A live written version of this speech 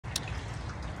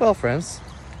Well, friends,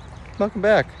 welcome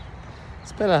back.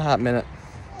 It's been a hot minute.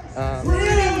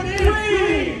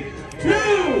 3, 2,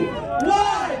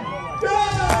 1,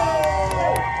 go!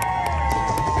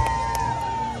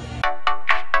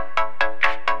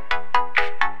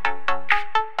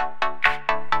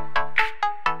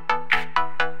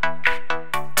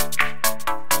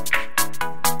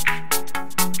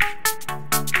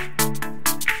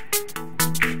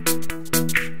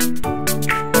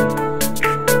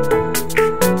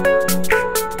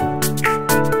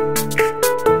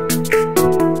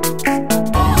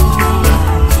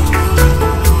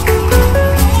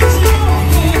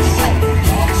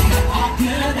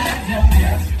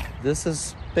 This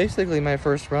is basically my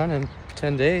first run in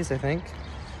 10 days, I think.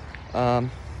 Not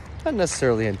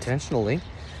necessarily intentionally,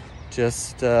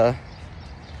 just how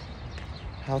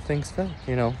things felt,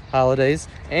 you know, holidays.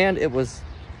 And it was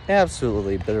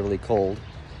absolutely bitterly cold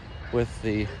with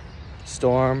the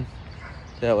storm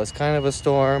that was kind of a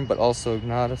storm, but also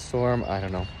not a storm. I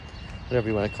don't know, whatever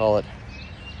you want to call it.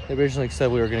 They originally said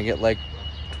we were going to get like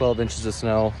 12 inches of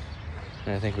snow,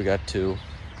 and I think we got 2.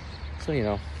 So, you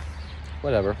know,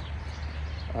 whatever.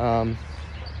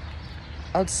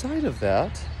 Outside of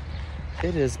that,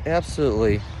 it is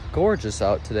absolutely gorgeous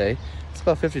out today. It's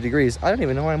about 50 degrees. I don't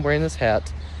even know why I'm wearing this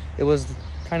hat. It was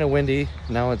kind of windy.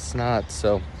 Now it's not,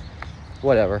 so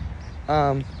whatever.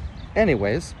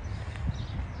 Anyways,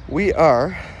 we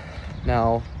are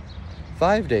now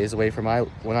 5 days away from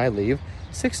when I leave,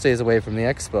 6 days away from the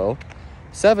expo,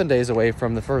 7 days away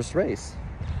from the first race.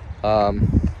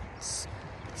 It's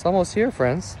almost here,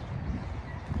 friends.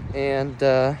 And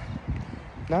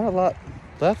not a lot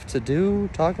left to do,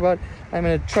 talk about. I'm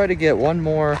gonna try to get one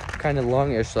more kind of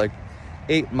longish, like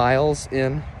 8 miles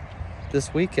in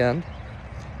this weekend.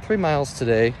 3 miles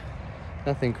today,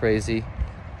 nothing crazy.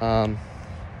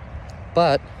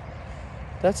 But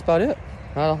that's about it.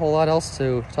 Not a whole lot else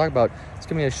to talk about. It's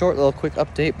gonna be a short little quick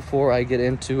update before I get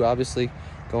into obviously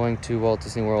going to Walt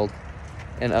Disney World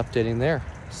and updating there.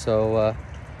 So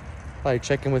probably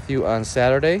check in with you on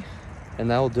Saturday, and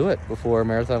that will do it before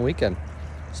marathon weekend.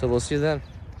 So we'll see you then.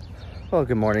 Well,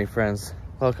 good morning, friends.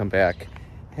 Welcome back.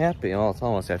 Happy, well, it's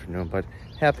almost afternoon, but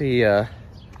happy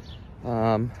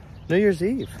New Year's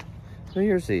Eve. New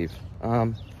Year's Eve.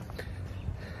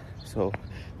 So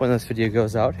when this video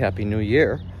goes out, Happy New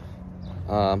Year.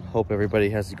 Hope everybody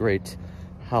has a great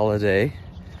holiday.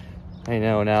 I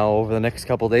know now over the next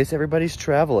couple days, everybody's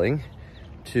traveling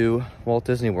to Walt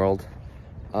Disney World.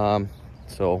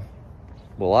 So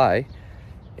will I.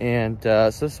 And so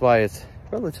this is why it's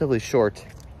relatively short,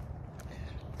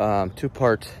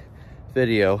 2-part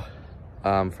video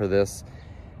for this.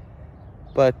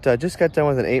 But just got done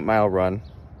with an 8-mile run.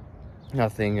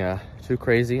 Nothing too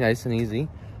crazy, nice and easy.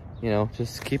 You know,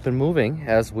 just keeping moving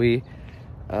as we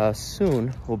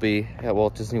soon will be at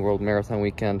Walt Disney World Marathon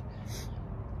Weekend,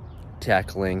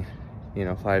 tackling, you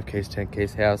know, 5Ks,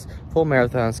 10Ks, halves, full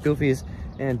marathons, goofies,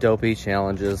 and dopey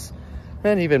challenges,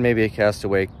 and even maybe a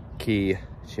castaway key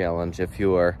challenge if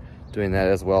you are doing that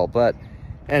as well. But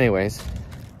anyways,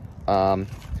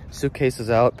 suitcases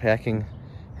out, packing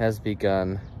has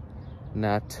begun.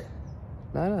 Not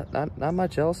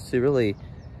much else to really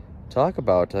talk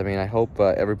about. I mean, I hope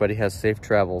everybody has safe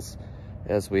travels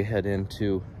as we head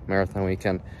into marathon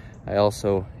weekend. I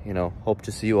also, you know, hope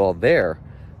to see you all there.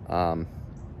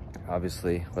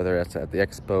 Obviously, whether it's at the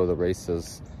expo, the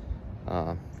races,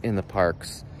 in the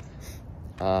parks.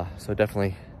 So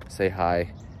definitely say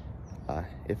hi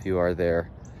if you are there.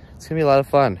 It's gonna be a lot of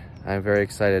fun. I'm very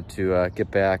excited to get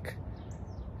back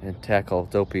and tackle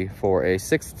Dopey for a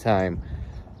 6th time.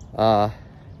 But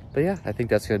yeah, I think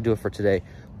that's gonna do it for today.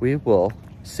 We will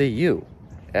see you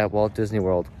at Walt Disney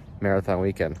World Marathon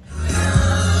Weekend.